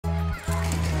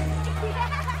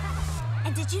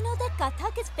Did you know that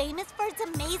Kathak is famous for its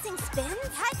amazing spins?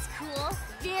 That's cool.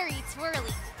 Very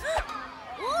twirly.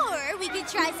 Or we could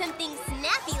try something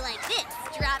snappy like this.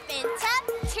 Drop and tap,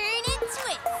 turn and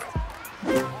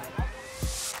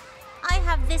twist. I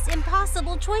have this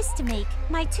impossible choice to make.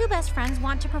 My two best friends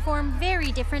want to perform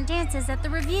very different dances at the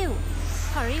revue.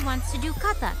 Hari wants to do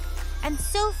Kathak, and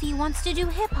Sophie wants to do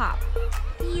hip-hop.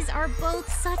 These are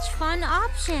both such fun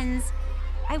options.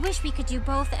 I wish we could do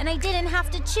both and I didn't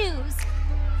have to choose.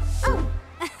 Oh,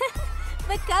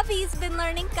 but Kavi's been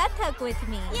learning Kathak with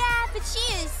me. Yeah, but she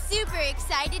is super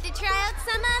excited to try out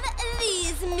some of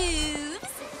these moves.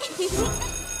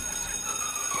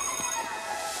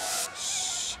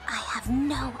 Shh, I have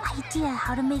no idea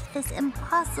how to make this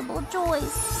impossible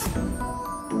choice.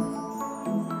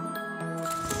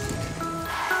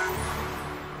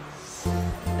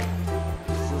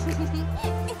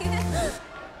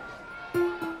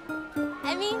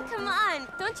 I mean, come on.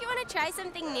 Don't you want to try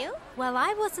something new? Well,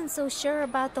 I wasn't so sure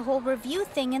about the whole review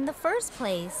thing in the first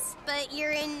place. But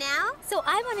you're in now? So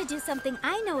I want to do something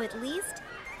I know at least.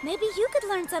 Maybe you could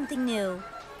learn something new.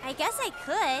 I guess I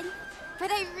could.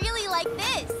 But I really like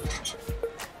this.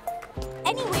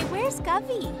 Anyway, where's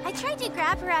Kavi? I tried to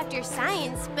grab her after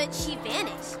science, but she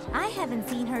vanished. I haven't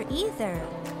seen her either.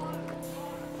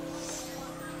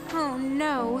 Oh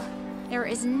no. There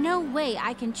is no way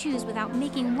I can choose without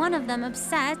making one of them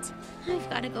upset. I've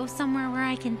got to go somewhere where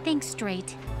I can think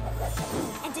straight.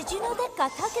 And did you know that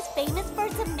Kathak is famous for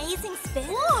its amazing spins?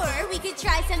 Or we could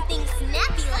try something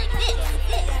snappy like this.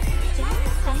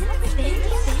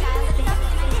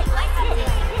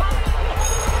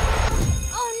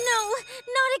 Oh no!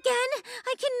 Not again!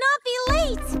 I cannot be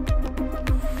late!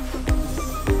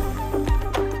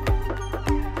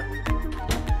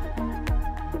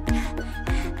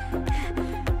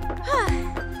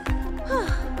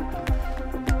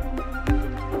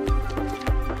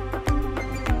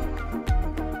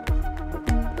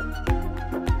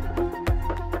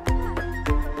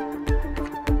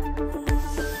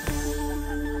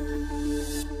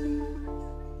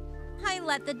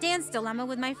 Let the dance dilemma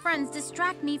with my friends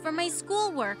distract me from my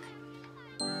schoolwork.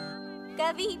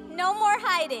 Kavi, no more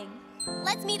hiding.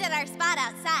 Let's meet at our spot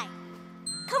outside.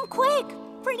 Come quick!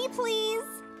 Pretty please!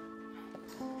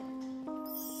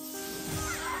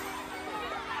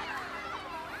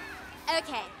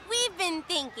 Okay, we've been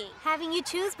thinking. Having you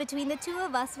choose between the two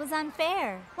of us was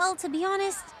unfair. Well, to be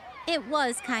honest, it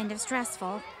was kind of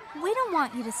stressful. We don't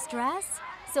want you to stress,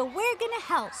 so we're gonna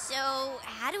help. So,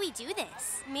 how do we do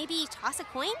this? Maybe toss a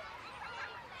coin?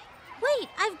 Wait,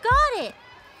 I've got it!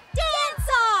 Dance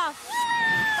off!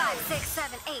 5, 6,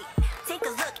 7, 8. Take a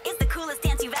look, it's the coolest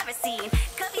dance you've ever seen.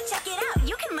 Kavi, check it out,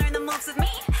 you can learn the moves with me.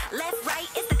 Left, right,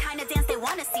 it's the kind of dance they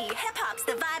wanna see. Hip-hop's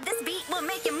the vibe, this beat will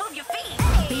make you move your feet.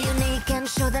 Hey. Be unique and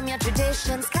show them your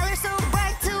traditions. Colors so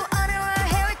bright to honor our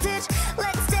heritage.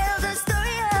 Let's tell the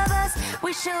story of us.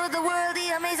 We show the world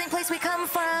the amazing place we come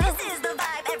from. This is the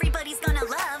vibe everybody's gonna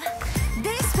love.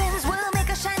 These spins will make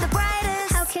us shine the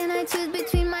brightest. How can I choose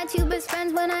between my two best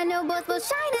friends when I know both will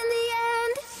shine in the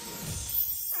end?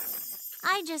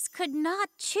 I just could not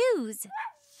choose.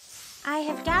 I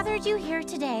have gathered you here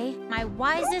today, my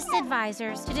wisest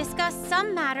advisors, to discuss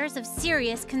some matters of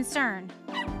serious concern.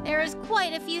 There is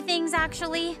quite a few things,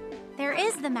 actually. There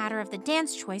is the matter of the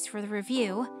dance choice for the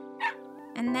review.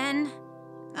 And then,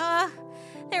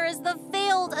 there is the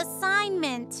failed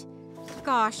assignment.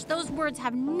 Gosh, those words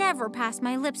have never passed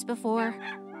my lips before.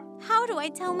 How do I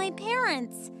tell my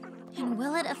parents? And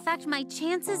will it affect my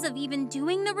chances of even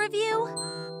doing the review?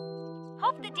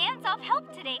 Hope the dance-off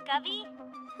helped today, Kavi.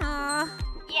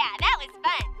 Yeah, that was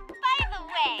fun. By the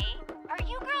way, are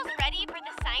you girls ready for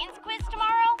the science quiz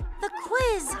tomorrow? The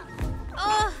quiz!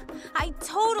 I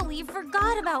totally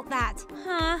forgot about that.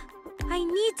 I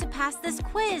need to pass this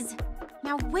quiz.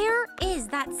 Now, where is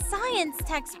that science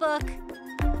textbook?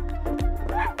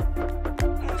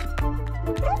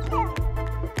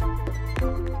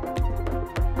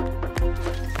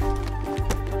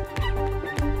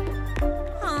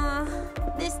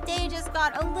 This day just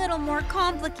got a little more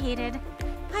complicated.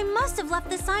 I must have left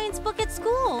the science book at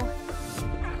school.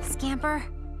 Scamper,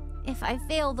 if I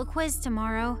fail the quiz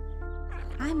tomorrow,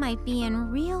 I might be in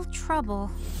real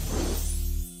trouble.